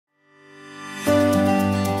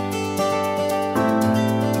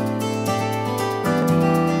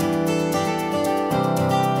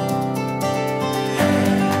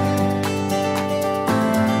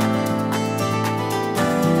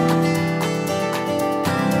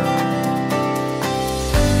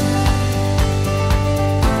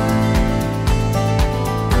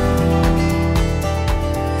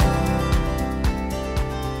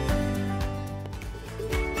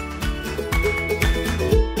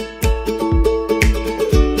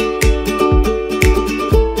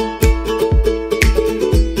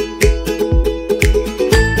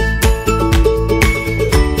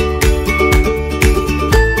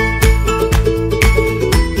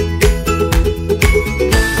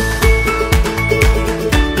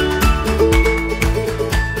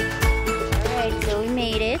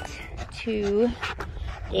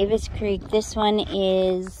Davis Creek. This one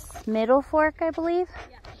is Middle Fork, I believe.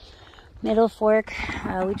 Yeah. Middle Fork.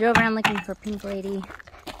 We drove around looking for Pink Lady,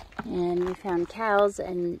 and we found cows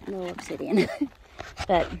and no obsidian.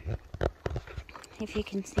 But if you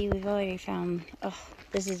can see, we've already found, oh,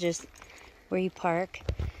 this is just where you park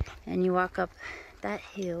and you walk up that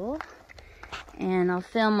hill. And I'll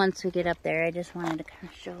film once we get up there. I just wanted to kind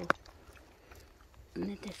of show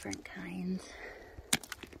the different kinds.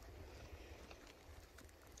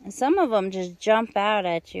 And some of them just jump out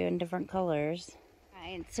at you in different colors.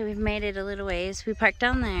 Alright, so we've made it a little ways. We parked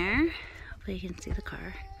down there. Hopefully you can see the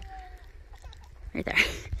car. Right there.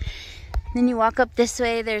 Then you walk up this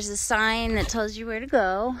way. There's a sign that tells you where to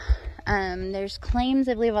go. There's claims,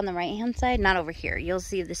 I believe, on the right hand side. Not over here. You'll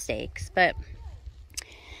see the stakes. But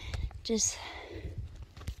just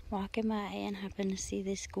walking by and happen to see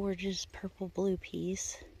this gorgeous purple blue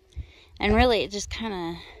piece. And really, it just kind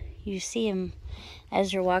of, you see them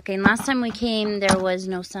as you're walking. Last time we came, there was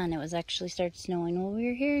no sun. It was actually started snowing while we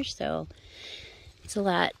were here, so it's a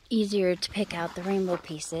lot easier to pick out the rainbow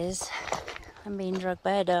pieces. I'm being drugged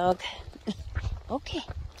by a dog. Okay.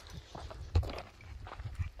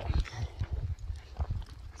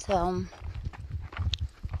 So,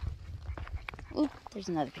 ooh, there's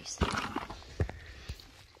another piece.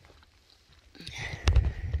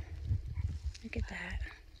 Look at that.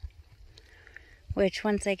 Which,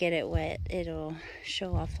 once I get it wet, it'll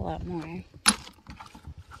show off a lot more. Wow,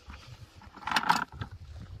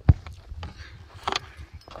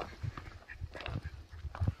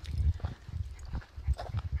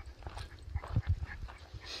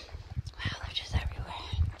 they're just everywhere.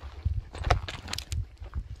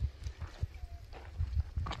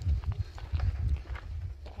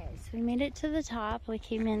 Okay, so we made it to the top. We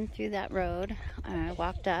came in through that road,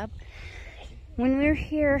 walked up. When we were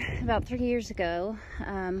here about 3 years ago,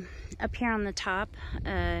 up here on the top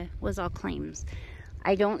was all claims.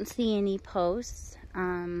 I don't see any posts,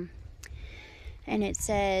 and it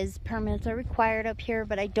says permits are required up here,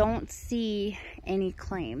 but I don't see any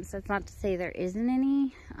claims. That's not to say there isn't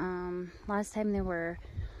any. Last time there were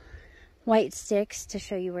white sticks to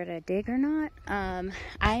show you where to dig or not. I'm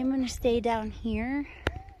going to stay down here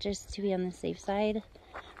just to be on the safe side.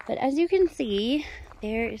 But as you can see,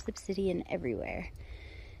 there is obsidian everywhere.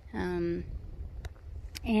 And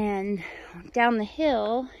down the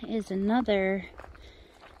hill is another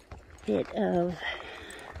bit of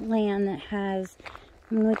land that has,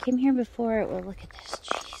 when we came here before, well, look at this,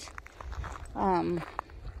 jeez.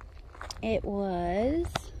 It was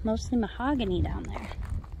mostly mahogany down there.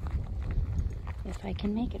 If I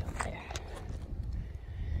can make it up there.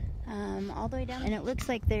 All the way down, and it looks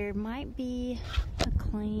like there might be a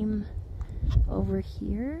claim over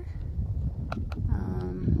here,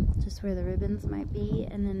 just where the ribbons might be,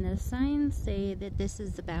 and then the signs say that this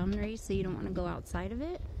is the boundary, so you don't want to go outside of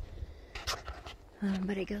it,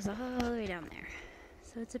 but it goes all the way down there,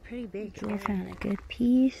 so it's a pretty big area. I found a good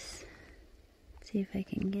piece. Let's see if I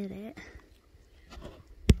can get it.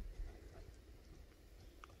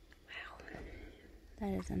 Wow,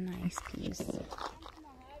 that is a nice piece.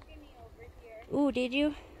 Ooh, did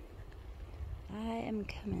you? I am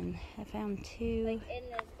coming. I found two. Like in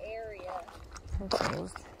this area.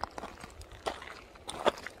 Purples. What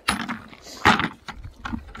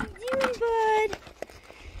are you doing, bud?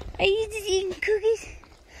 Are you just eating cookies?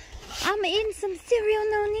 I'm eating some cereal,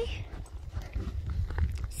 Noni.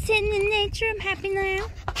 Sitting in nature. I'm happy now.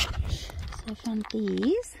 So I found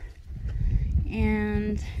these.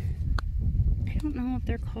 And I don't know if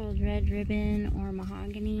they're called red ribbon or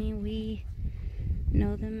mahogany. We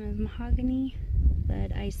know them as mahogany,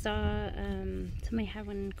 but I saw somebody had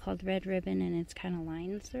one called red ribbon, and it's kind of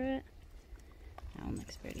lines through it. That one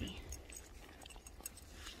looks pretty.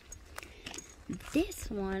 This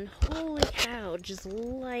one, holy cow, just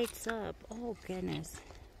lights up. Oh goodness,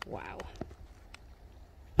 wow.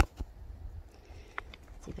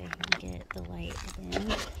 Let's see if I can get the light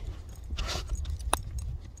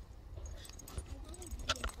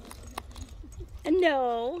in.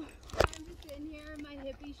 No.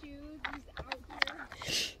 Hippie shoes, just out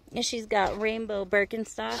here. And she's got rainbow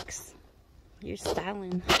Birkenstocks. You're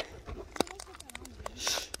styling.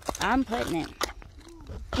 I'm putting it.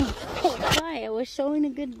 Oh, why? I was showing a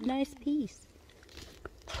good, nice piece.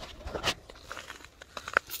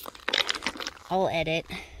 I'll edit.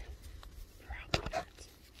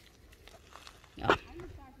 Oh.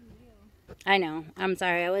 I know. I'm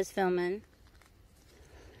sorry. I was filming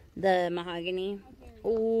the mahogany.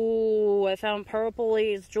 Oh, I found purple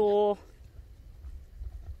leaves, Jewel.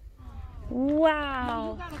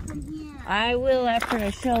 Wow. You got it from here. I will after I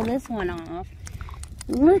show this one off.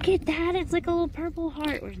 Look at that. It's like a little purple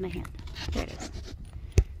heart. Where's my hand? There it is.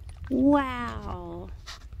 Wow.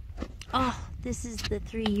 Oh, this is the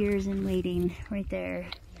 3 years in waiting right there.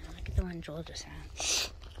 Yeah, look at the one Joel just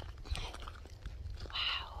found.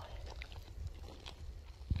 Wow.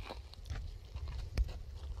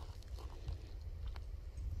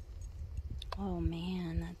 Oh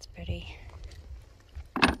man, that's pretty.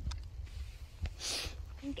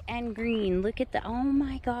 Pink and green. Look at the, oh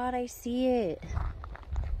my God, I see it.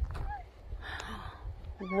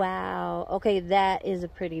 Wow. Okay, that is a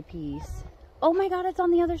pretty piece. Oh my God, it's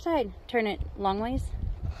on the other side. Turn it long ways.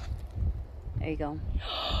 There you go.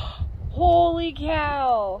 Holy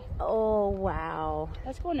cow. Oh, wow.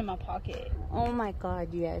 That's going in my pocket. Oh my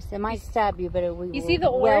God, yes. It might stab you, but it will. You see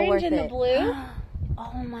the well orange and the blue?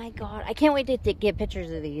 Oh my God. I can't wait to get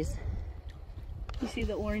pictures of these. You see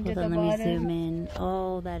the orange Hold at on, the let bottom? me zoom in.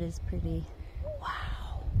 Oh, that is pretty.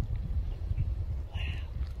 Wow.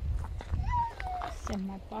 It's in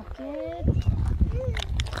my pocket.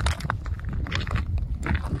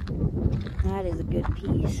 That is a good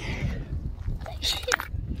piece.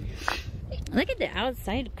 Look at the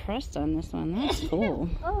outside crust on this one. That's cool.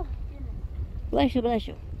 Oh, Bless you, bless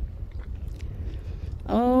you.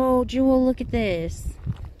 Oh, Jewel, look at this.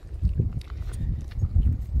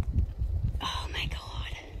 Oh my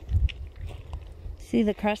God. See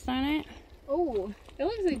the crust on it? oh, it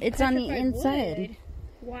looks like It's on the petrified inside. wood.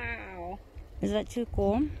 Wow, Is that too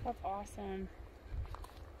cool? that's awesome.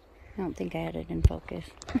 I don't think I had it in focus.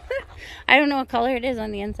 I don't know what color it is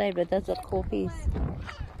on the inside, but that's a cool piece.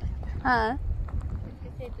 Huh?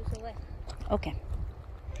 Okay.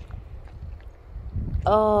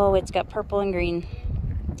 Oh, it's got purple and green.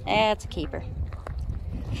 That's a keeper.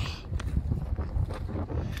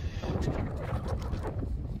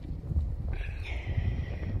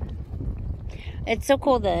 It's so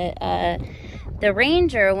cool that the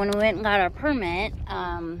ranger, when we went and got our permit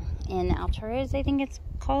in Alturas, I think it's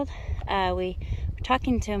called, we were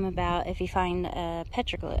talking to him about if you find a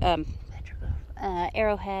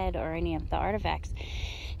arrowhead or any of the artifacts.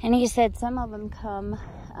 And he said some of them come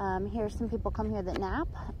here, some people come here that nap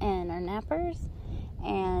and are nappers,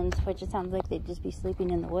 and which it sounds like they'd just be sleeping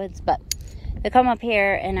in the woods, but they come up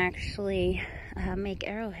here and actually make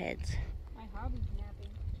arrowheads. My hobby's napping.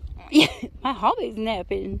 Yeah, my hobby's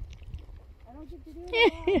napping. I don't get to do it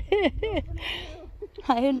a lot.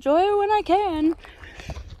 I enjoy it when I can.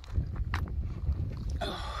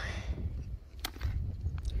 Oh.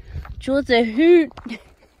 Jules, a hoot. I'm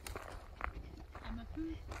a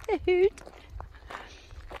poop. A hoot.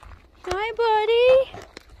 Hi, buddy.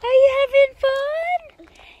 Are you having fun?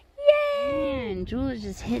 Yay! And Jewel is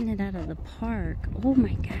just hitting it out of the park. Oh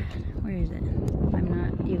my God. Where is it? I'm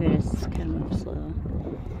not, you guys kind of move slow.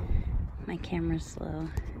 My camera's slow.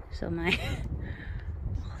 So my,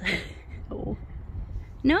 oh.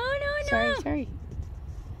 No. Sorry.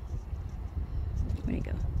 Where'd it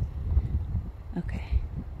go? Okay.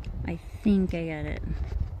 I think I got it.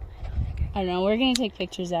 I don't know. We're going to take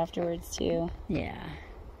pictures afterwards, too. Yeah.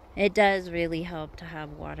 It does really help to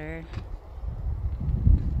have water.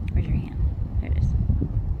 Where's your hand? There it is.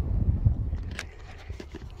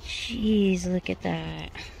 Jeez, look at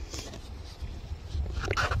that.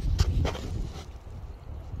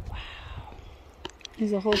 Wow.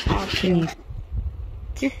 There's a whole top, Can you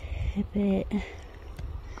tip it?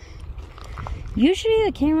 You should be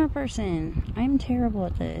the camera person. I'm terrible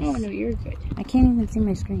at this. Oh, no, you're good. I can't even see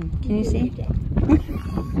my screen. Can you see?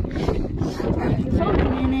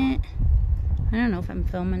 Filming it. I don't know if I'm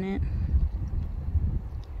filming it.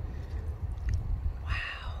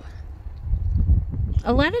 Wow.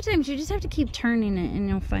 A lot of times you just have to keep turning it and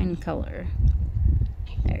you'll find color.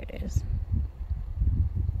 There it is.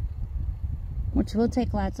 Which will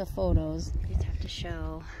take lots of photos. You just have to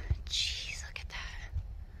show. Jeez, look at that.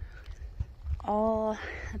 All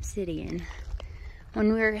obsidian.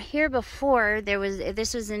 When we were here before,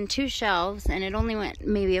 this was in 2 shelves, and it only went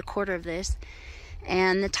maybe a quarter of this.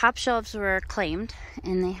 And the top shelves were claimed,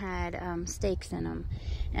 and they had stakes in them.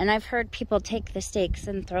 And I've heard people take the stakes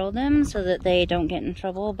and throw them so that they don't get in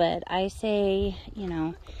trouble. But I say, you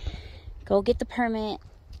know, go get the permit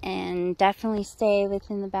and definitely stay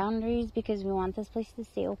within the boundaries because we want this place to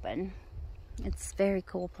stay open. It's a very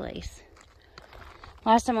cool place.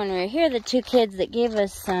 Last time when we were here, the 2 kids that gave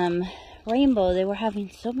us some rainbow, they were having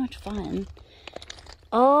so much fun.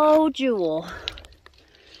 Oh, Jewel.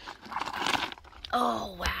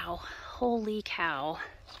 Oh, wow. Holy cow.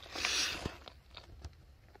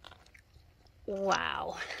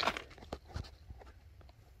 Wow.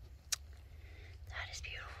 That is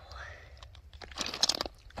beautiful.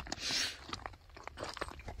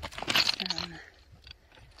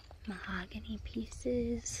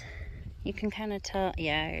 pieces. You can kind of tell,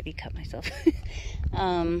 yeah, I already cut myself.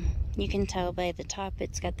 You can tell by the top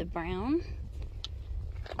it's got the brown.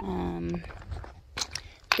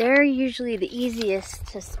 They're usually the easiest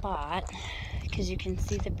to spot because you can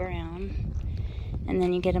see the brown, and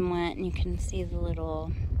then you get them wet and you can see the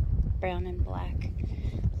little brown and black.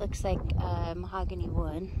 Looks like mahogany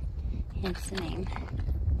wood, hence the name.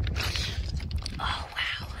 Oh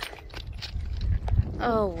wow.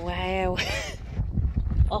 Oh wow.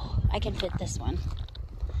 Oh, I can fit this one.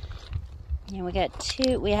 Yeah, we got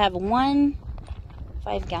two. We have one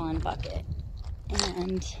 5-gallon bucket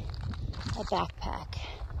and a backpack.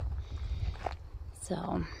 So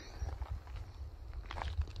wow.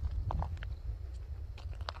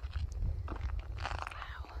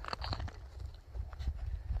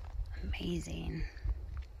 Amazing.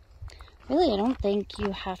 Really, I don't think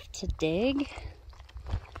you have to dig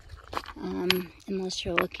unless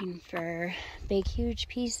you're looking for big, huge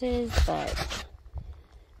pieces, but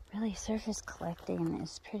really surface collecting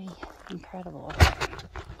is pretty incredible. That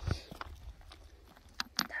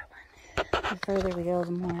one. The further we go,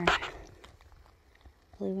 the more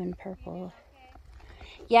blue and purple.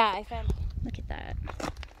 Yeah, I found, look at that.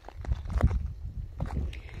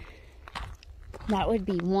 That would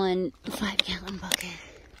be one 5-gallon bucket.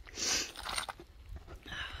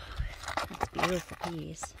 Oh, that's a beautiful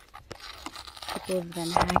piece. People have been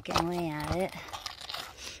hacking away at it.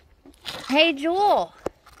 Hey, Jewel,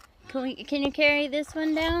 can you carry this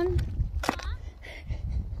one down?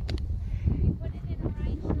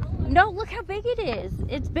 No, look how big it is.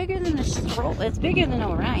 It's bigger than the scroll. It's bigger than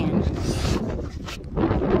Orion.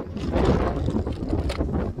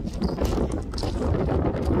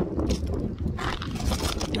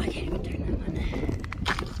 I can't even turn that one.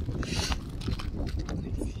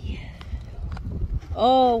 Let's see.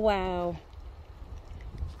 Oh, wow.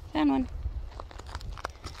 Found one.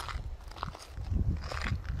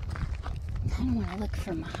 I kind of want to look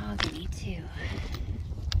for mahogany too.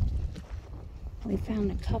 We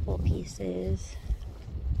found a couple pieces.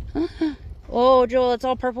 Oh, Joel, it's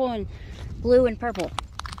all purple and blue and purple.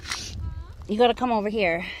 You gotta come over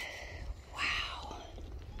here. Wow.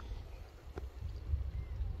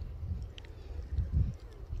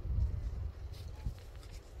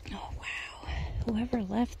 Oh, wow. Whoever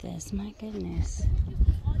left this, my goodness.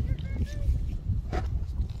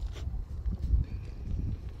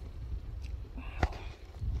 Wow.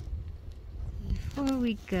 Before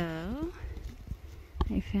we go,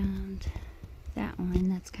 I found that one.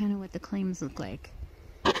 That's kind of what the claims look like,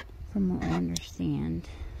 from what I understand.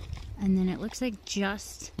 And then it looks like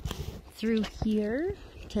just through here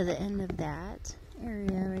to the end of that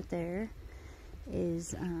area right there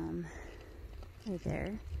is right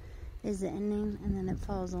there is the ending, and then it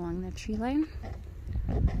falls along the tree line.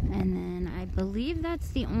 And then I believe that's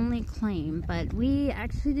the only claim, but we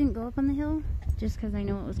actually didn't go up on the hill just because I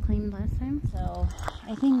know it was claimed last time, so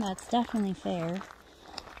I think that's definitely fair.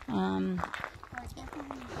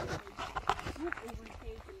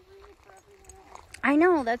 I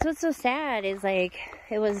know, that's what's so sad, is like,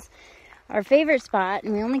 it was our favorite spot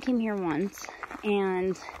and we only came here once,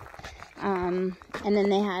 and then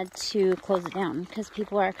they had to close it down because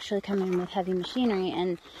people are actually coming with heavy machinery,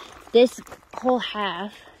 and this whole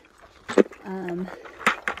half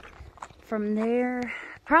from there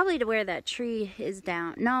probably to where that tree is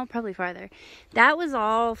down, no, probably farther, that was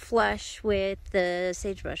all flush with the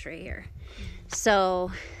sagebrush right here.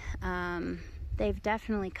 So they've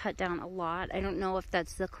definitely cut down a lot. I don't know if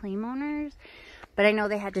that's the claim owners, but I know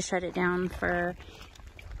they had to shut it down for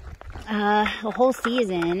a whole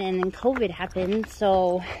season, and then COVID happened,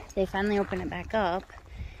 so they finally opened it back up.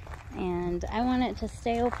 And I want it to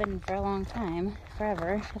stay open for a long time,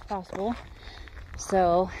 forever if possible.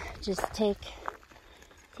 So just take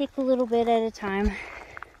a little bit at a time,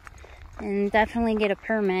 and definitely get a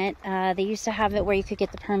permit. They used to have it where you could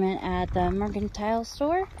get the permit at the mercantile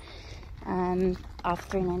store off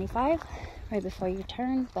 395 right before you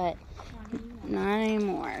turn, but not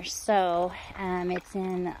anymore. So it's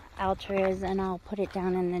in Altra's, and I'll put it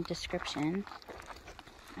down in the description.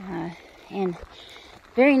 And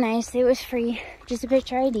very nice. It was free, just a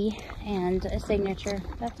picture ID and a signature,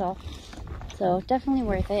 that's all. So definitely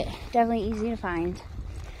worth it, definitely easy to find.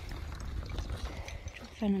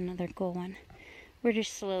 Found another cool one. We're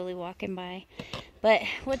just slowly walking by. But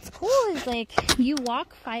what's cool is, like, you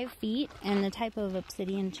walk 5 feet and the type of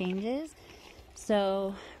obsidian changes.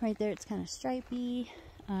 So right there it's kind of stripy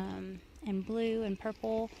and blue and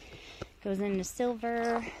purple. Goes into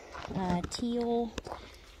silver, teal.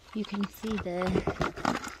 You can see the...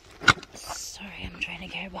 Sorry, I'm trying to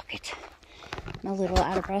carry a bucket. I'm a little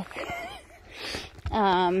out of breath.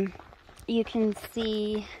 You can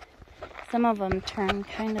see some of them turn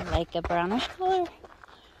kind of like a brownish color.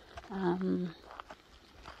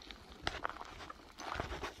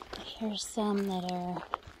 Here's some that are,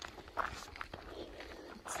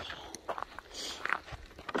 let's see,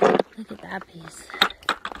 look at that piece.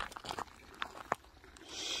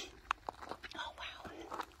 Oh wow.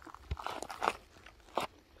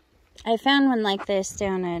 I found one like this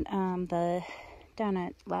down at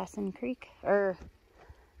Lassen Creek, or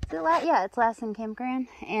is it yeah, it's Lassen Campground,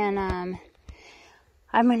 and I'm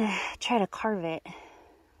gonna try to carve it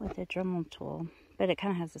with a Dremel tool, but it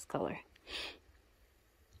kind of has this color.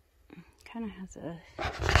 Kind of has a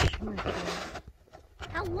shimmer to it.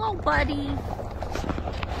 Hello, buddy.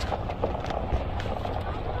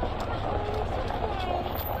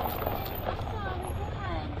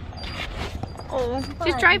 Oh,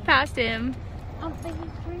 just drive past him.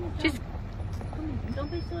 Just come on, don't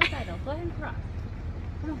be suicidal. Go ahead and cross.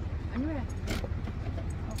 Come on, on your left.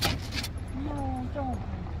 Okay. No, don't.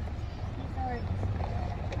 Sorry.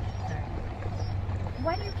 Sorry.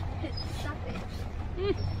 Why do you stop it?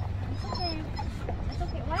 It's okay. It's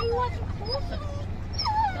okay. Why are you walking closer?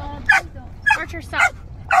 Don't. Archer, stop.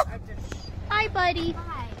 Archer. Hi, buddy. Hi.